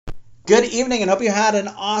Good evening and hope you had an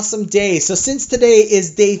awesome day. So since today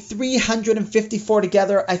is day 354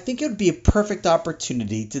 together, I think it would be a perfect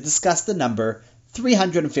opportunity to discuss the number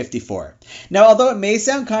 354. Now, although it may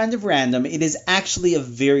sound kind of random, it is actually a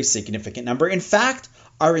very significant number. In fact,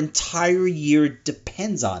 our entire year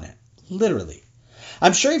depends on it, literally.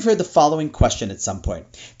 I'm sure you've heard the following question at some point.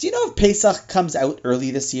 Do you know if Pesach comes out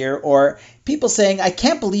early this year? Or people saying, I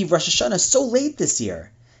can't believe Rosh Hashanah is so late this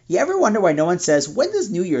year. You ever wonder why no one says, when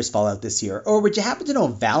does New Year's fall out this year? Or would you happen to know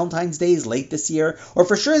if Valentine's Day is late this year? Or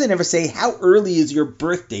for sure they never say, how early is your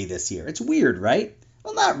birthday this year? It's weird, right?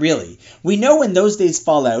 Well, not really. We know when those days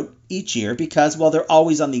fall out each year because, well, they're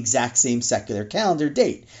always on the exact same secular calendar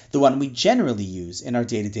date, the one we generally use in our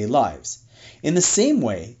day-to-day lives. In the same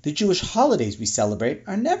way, the Jewish holidays we celebrate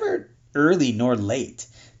are never early nor late.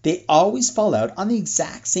 They always fall out on the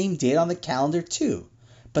exact same date on the calendar too.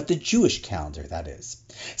 But the Jewish calendar, that is.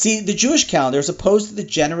 See, the Jewish calendar, as opposed to the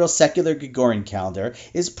general secular Gregorian calendar,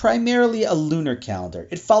 is primarily a lunar calendar.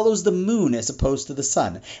 It follows the moon as opposed to the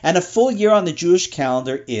sun. And a full year on the Jewish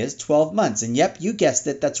calendar is 12 months. And yep, you guessed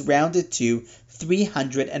it, that's rounded to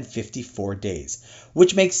 354 days,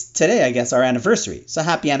 which makes today, I guess, our anniversary. So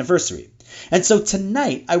happy anniversary. And so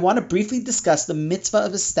tonight, I want to briefly discuss the mitzvah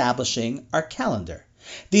of establishing our calendar.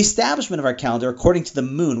 The establishment of our calendar, according to the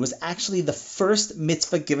moon, was actually the first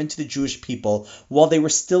mitzvah given to the Jewish people while they were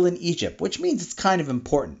still in Egypt, which means it's kind of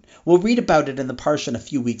important. We'll read about it in the Parsha in a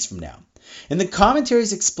few weeks from now. And the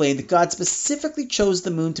commentaries explain that God specifically chose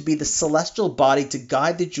the moon to be the celestial body to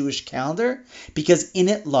guide the Jewish calendar because in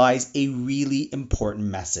it lies a really important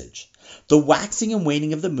message. The waxing and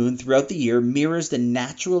waning of the moon throughout the year mirrors the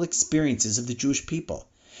natural experiences of the Jewish people.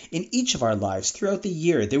 In each of our lives throughout the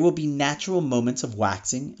year, there will be natural moments of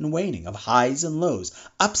waxing and waning, of highs and lows,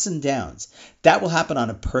 ups and downs. That will happen on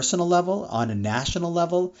a personal level, on a national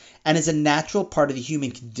level, and is a natural part of the human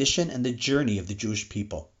condition and the journey of the Jewish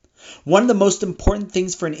people. One of the most important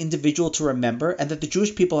things for an individual to remember, and that the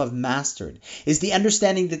Jewish people have mastered, is the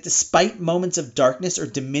understanding that despite moments of darkness or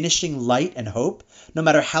diminishing light and hope, no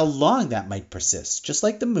matter how long that might persist, just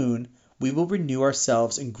like the moon, we will renew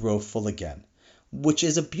ourselves and grow full again, which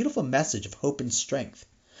is a beautiful message of hope and strength.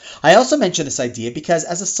 I also mention this idea because,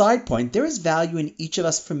 as a side point, there is value in each of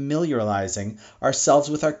us familiarizing ourselves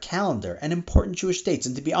with our calendar and important Jewish dates.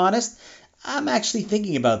 And to be honest, I'm actually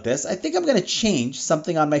thinking about this. I think I'm going to change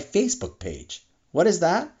something on my Facebook page. What is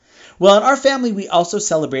that? Well, in our family, we also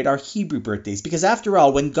celebrate our Hebrew birthdays because, after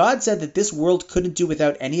all, when God said that this world couldn't do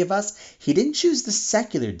without any of us, he didn't choose the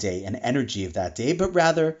secular day and energy of that day, but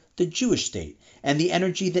rather the Jewish date and the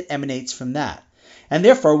energy that emanates from that. And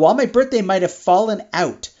therefore, while my birthday might have fallen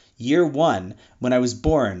out year one when I was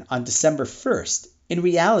born on December 1st, in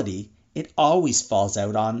reality, it always falls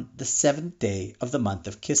out on the 7th day of the month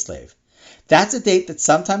of Kislev. That's a date that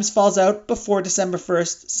sometimes falls out before December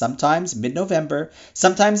 1st, sometimes mid-November,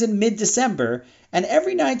 sometimes in mid-December, and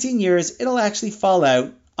every 19 years it'll actually fall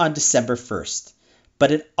out on December 1st.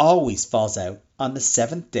 But it always falls out on the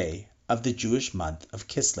 7th day of the Jewish month of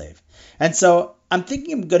Kislev. And so I'm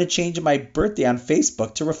thinking I'm going to change my birthday on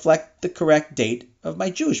Facebook to reflect the correct date of my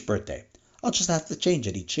Jewish birthday. I'll just have to change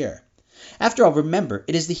it each year. After all, remember,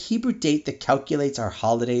 it is the Hebrew date that calculates our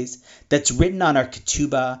holidays, that's written on our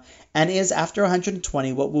ketubah, and is, after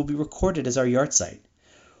 120, what will be recorded as our yahrzeit.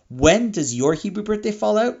 When does your Hebrew birthday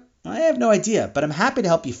fall out? I have no idea, but I'm happy to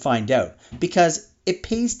help you find out, because it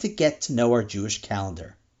pays to get to know our Jewish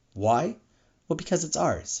calendar. Why? Well, because it's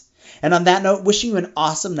ours. And on that note, wishing you an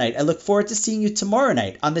awesome night. I look forward to seeing you tomorrow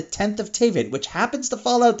night on the 10th of Tevet, which happens to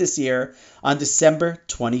fall out this year on December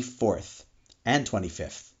 24th and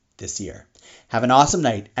 25th this year. Have an awesome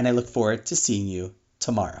night, and I look forward to seeing you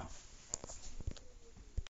tomorrow.